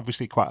somebody who's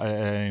obviously quite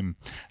an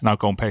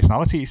outgoing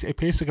personality, it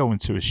appears to go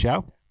into his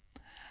shell.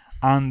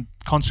 And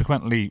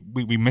consequently,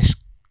 we miss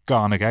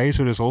Gana Gueye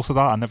as a result of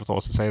that. I never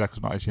thought to say that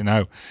because, as you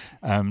know,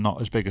 not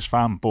as big as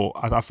fan, but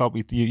I felt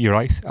you're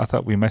right. I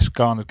thought we missed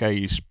Gana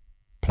Gueye's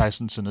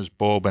presence and his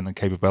ball winning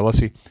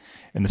capability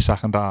in the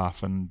second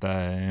half, and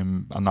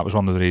that was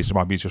one of the reasons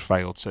why we just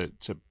failed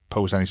to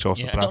pose any sort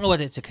of threat. I don't know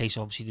whether it's a case,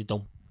 obviously they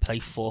don't play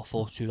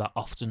 4-4-2 that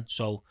often,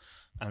 so,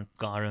 and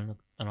Garner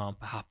and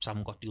perhaps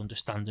haven't got the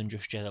understanding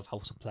just yet of how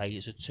to play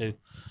as a two,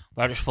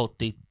 but I just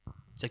thought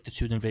it's like the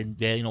two of them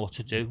didn't really know what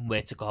to do and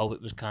where to go.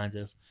 It was kind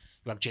of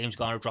like James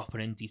Garner dropping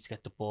in deep to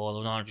get the ball,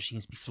 and Onana just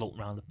seems to be floating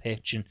around the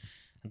pitch, and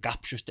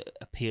gaps just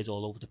appeared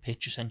all over the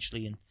pitch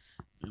essentially, and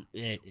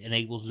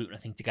enabled Luton, I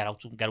think, to get up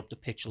the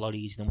pitch a lot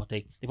easier than what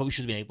they probably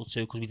should have been able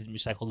to, because we didn't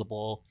recycle the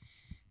ball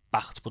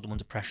back to put them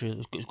under pressure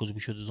as good as we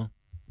should have done.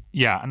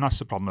 Yeah, and that's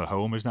the problem at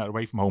home, isn't it?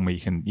 Away from home, you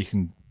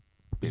can.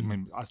 I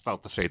mean, I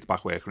felt the three at the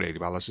back work really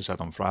well, as I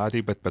said on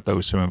Friday, but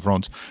those two in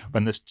front,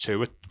 when there's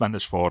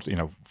four,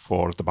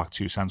 four at the back,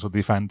 two central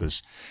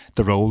defenders,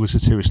 the role as a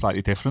two is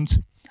slightly different.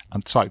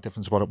 And slightly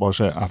different to what it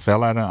was at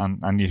Villa,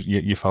 and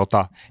you felt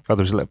that. You felt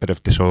there was a little bit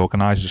of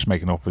disorganised, just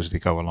making up as they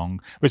go along,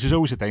 which is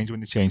always a danger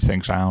when you change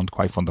things around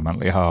quite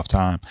fundamentally at half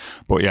time.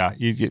 But yeah,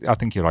 I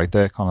think you're right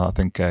there, Conor. I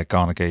think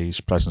Gana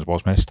Gueye's presence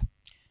was missed,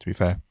 to be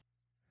fair.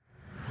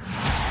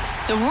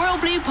 The Royal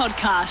Blue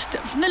Podcast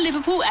from the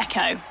Liverpool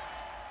Echo.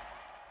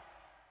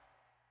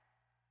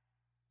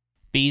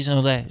 Bees,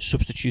 another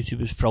substitute who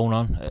was thrown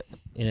on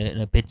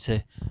in a bid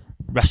to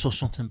wrestle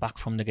something back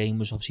from the game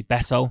was obviously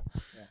Beto.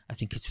 Yeah. I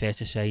think it's fair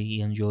to say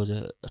he endured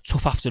a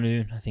tough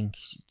afternoon. I think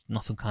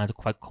nothing kind of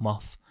quite come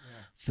off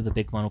for the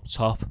big man up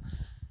top.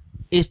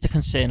 Is the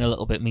concern a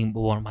little bit,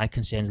 one of my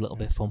concerns a little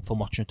bit from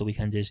watching at the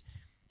weekend is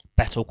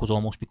Beto could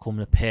almost become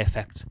the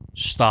perfect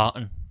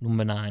starting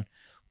number 9,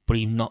 but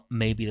he's not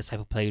maybe the type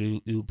of player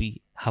who will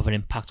be have an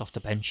impact off the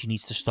bench. He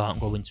needs to start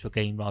and go into a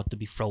game rather than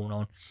be thrown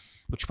on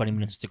with 20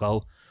 minutes to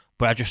go.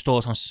 But I just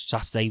thought on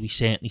Saturday we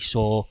certainly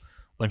saw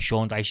when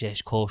Sean Dyche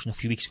his caution a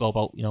few weeks ago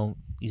about,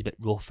 he's a bit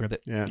rough and a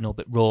bit, a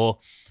bit raw.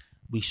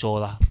 We saw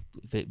that.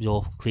 It was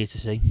all clear to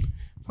see.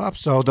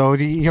 Perhaps so, though.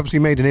 He obviously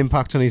made an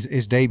impact on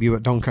his debut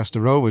at Doncaster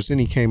Rovers,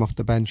 didn't he? Came off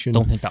the bench. And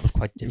don't think that was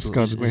quite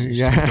difficult.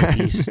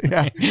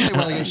 Yeah.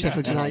 Well against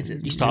Sheffield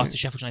United. He starts the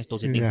Sheffield United,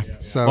 didn't he? Yeah.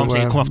 So, I'm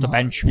saying come off the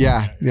bench.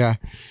 Yeah.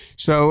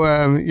 So,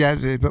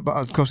 but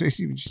of course, I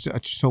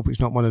just hope it's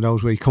not one of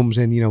those where he comes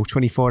in,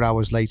 24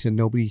 hours later, and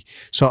nobody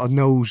sort of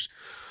knows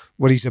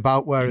what he's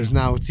about, whereas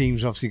now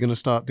teams are obviously going to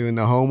start doing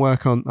their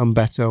homework on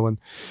Beto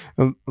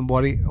and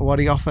what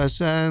he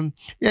offers.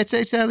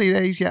 It's early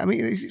days. Yeah, I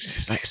mean,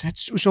 it's like I said,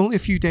 it was only a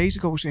few days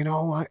ago saying,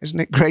 isn't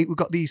it great? We've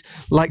got these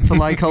like for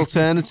like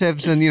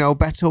alternatives, and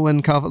Beto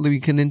and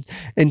Calvert-Lewin can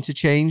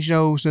interchange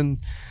those, and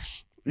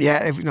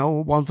if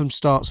one of them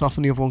starts off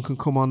and the other one can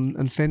come on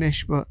and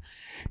finish. But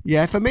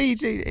yeah, for me,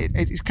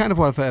 it's kind of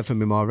what I've heard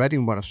from him already,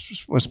 and what I've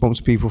spoken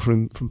to people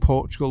from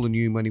Portugal and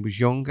knew him when he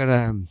was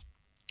younger.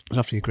 He's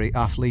obviously a great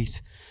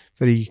athlete,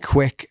 very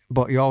quick,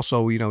 but he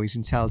also, he's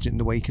intelligent in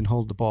the way he can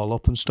hold the ball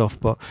up and stuff,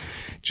 but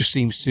just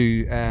seems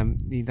to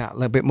need that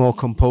little bit more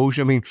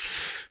composure. I mean,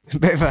 a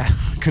bit of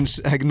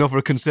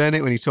another concern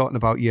when you're talking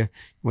about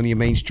one of your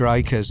main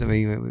strikers, I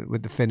mean,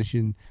 with the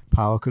finishing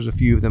power, because a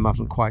few of them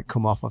haven't quite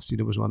come off. Obviously,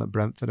 there was one at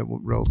Brentford that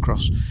rolled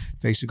across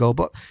face of goal.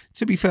 But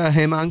to be fair,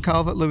 him and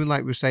Calvert-Lewin,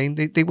 like we were saying,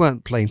 they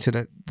weren't playing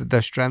to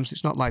their strengths.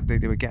 It's not like they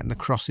were getting the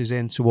crosses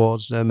in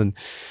towards them. And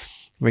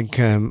I think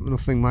another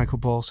thing Michael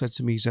Ball said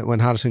to me is that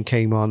when Harrison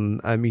came on,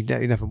 he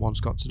never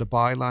once got to the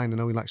byline. I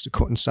know he likes to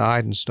cut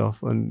inside and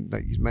stuff, and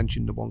like you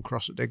mentioned the one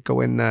cross that did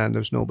go in there and there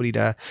was nobody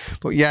there.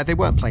 But yeah, they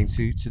weren't playing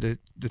to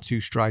the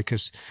two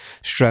strikers'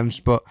 strengths.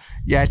 But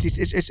yeah,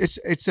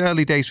 it's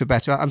early days for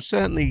Beto.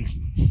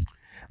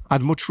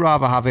 I'd much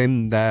rather have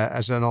him there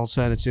as an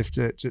alternative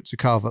to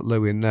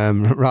Calvert-Lewin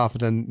rather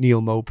than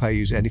Neil Maupay,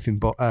 who's anything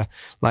but a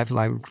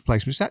life-for-life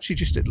replacement. It's actually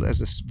just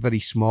as a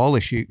very small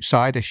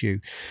side issue.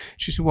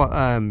 It's just what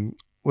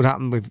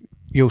happened with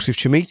Joseph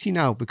Chimiti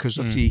now, because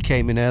obviously he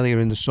came in earlier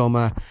in the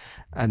summer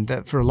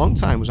and for a long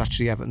time was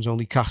actually Everton's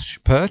only cash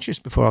purchase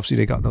before obviously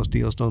they got those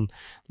deals done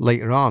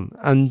later on.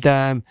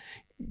 And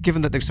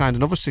given that they've signed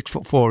another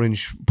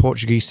 6'4"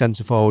 Portuguese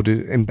centre forward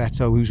in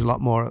Beto, who's a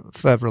lot more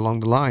further along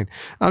the line,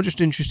 I'm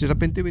just interested. I've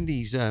been doing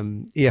these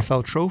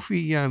EFL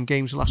Trophy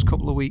games the last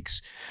couple of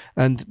weeks,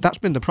 and that's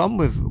been the problem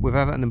with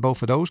Everton in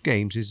both of those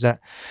games, is that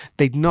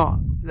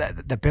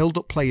the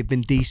build-up play had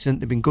been decent,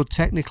 they've been good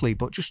technically,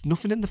 but just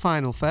nothing in the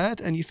final third.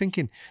 And you're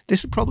thinking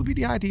this would probably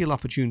be the ideal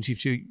opportunity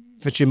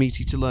for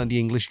Chimiti to learn the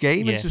English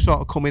game and to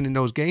sort of come in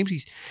those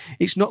games.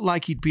 It's not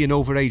like he'd be an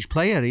overage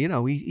player,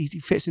 he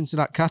fits into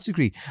that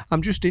category.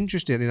 I'm just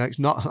interested, it's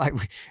not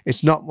like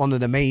it's not one of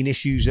the main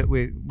issues that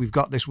we've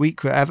got this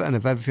week for Everton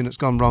of everything that's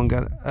gone wrong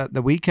at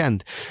the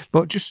weekend,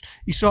 but just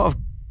he's sort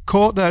of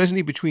caught there, isn't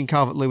he, between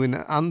Calvert-Lewin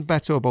and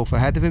Beto, both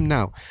ahead of him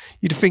now.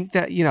 You'd think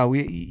that,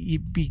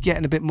 you'd be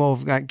getting a bit more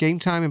of game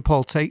time in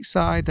Paul Tate's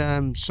side.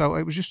 So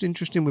it was just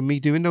interesting with me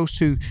doing those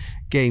two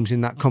games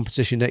in that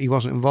competition that he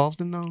wasn't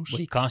involved in those.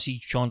 Well, you can't see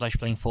Sean Dyche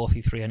playing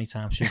 4-3-3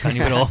 anytime soon, can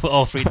you? With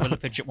all three on the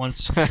pitch at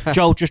once.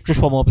 Joe, just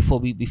one more before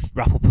we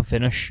wrap up and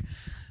finish.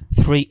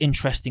 3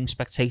 interesting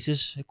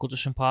spectators at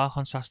Goodison Park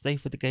on Saturday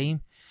for the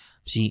game.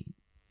 See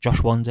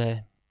Josh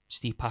Wander,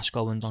 Steve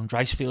Pascoe and Don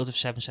Dreisfield of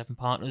 7-7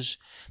 Partners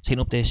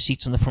taking up their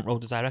seats on the front row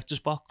of the director's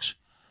box.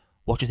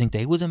 What do you think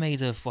they would have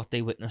made of what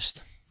they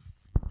witnessed?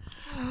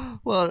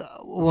 Well,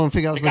 one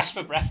thing I was... The gasp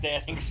for breath there, I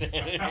think so.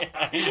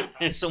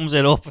 It sums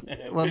it up.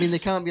 Well, I mean, they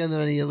can't be under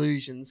any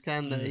illusions,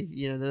 can they?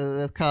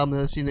 They've come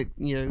and seen that,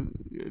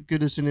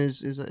 Goodison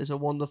is a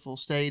wonderful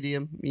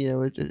stadium,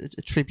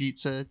 a tribute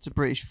to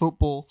British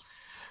football.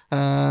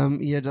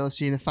 They're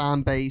seeing a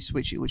fan base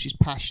which is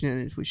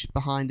passionate, which is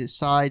behind its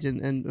side,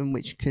 and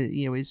which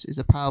is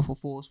a powerful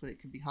force when it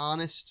can be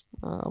harnessed.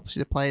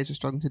 Obviously, the players are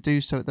struggling to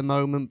do so at the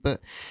moment, but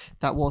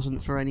that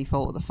wasn't for any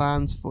fault of the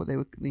fans. I thought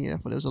there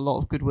was a lot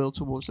of goodwill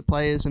towards the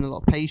players and a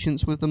lot of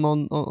patience with them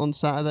on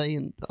Saturday,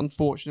 and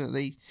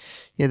unfortunately,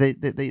 they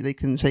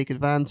couldn't take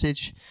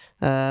advantage.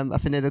 I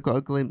think they've got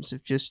a glimpse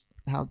of just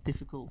how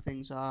difficult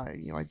things are.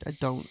 I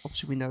don't.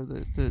 Obviously, we know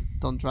that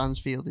Don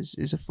Dransfield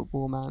is a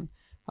football man.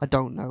 I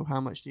don't know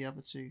how much the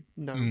other two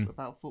know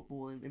about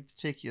football in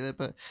particular,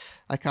 but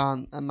I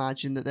can't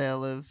imagine that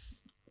they'll have,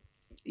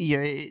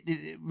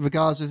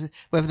 regardless of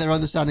whether their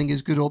understanding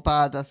is good or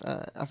bad,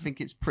 I think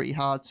it's pretty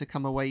hard to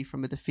come away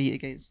from a defeat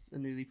against a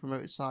newly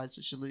promoted side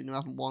such as Luton, who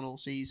haven't won all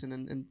season,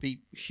 and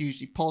be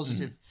hugely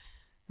positive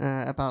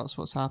about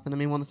what's happened. I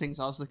mean, one of the things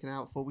I was looking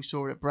out for, we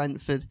saw it at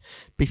Brentford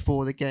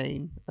before the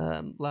game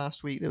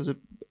last week. There was a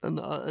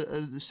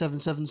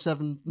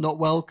 777 not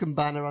welcome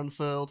banner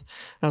unfurled.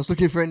 I was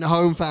looking for it in the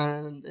home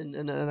fan,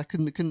 and I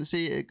couldn't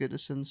see it at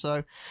Goodison.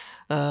 So,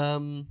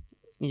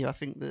 I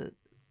think that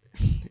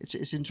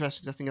it's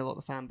interesting, because I think a lot of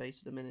the fan base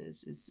at the minute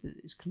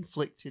is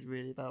conflicted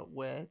really about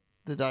where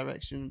the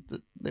direction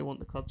that they want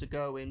the club to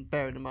go in,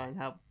 bearing in mind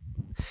how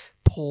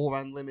poor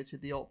and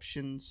limited the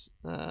options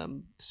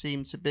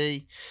seem to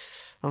be,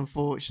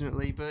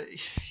 unfortunately. But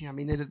yeah, I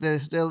mean,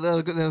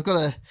 they've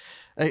got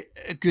a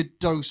good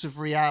dose of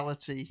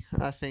reality.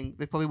 I think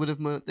they probably would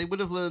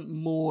have learned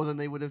more than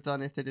they would have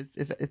done if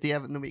the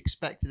Everton that we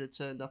expected had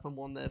turned up and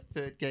won their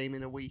third game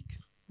in a week.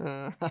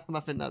 I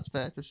think that's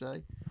fair to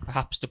say.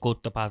 Perhaps the good,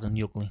 the bad, and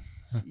the ugly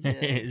Yeah.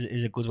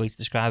 is a good way to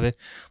describe it.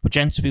 But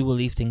gents, we will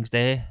leave things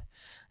there.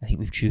 I think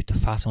we've chewed the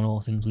fat on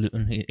all things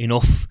Luton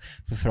enough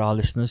for our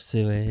listeners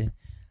to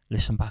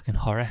listen back in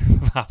horror,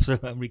 perhaps,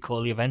 and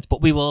recall the events.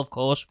 But we will, of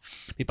course,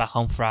 be back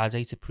on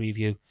Friday to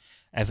preview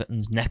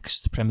Everton's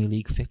next Premier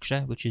League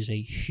fixture, which is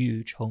a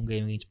huge home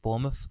game against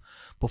Bournemouth.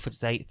 But for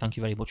today, thank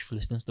you very much for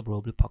listening to the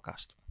Royal Blue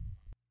Podcast.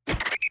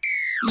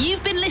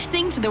 You've been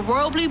listening to the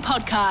Royal Blue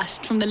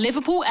Podcast from the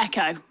Liverpool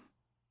Echo.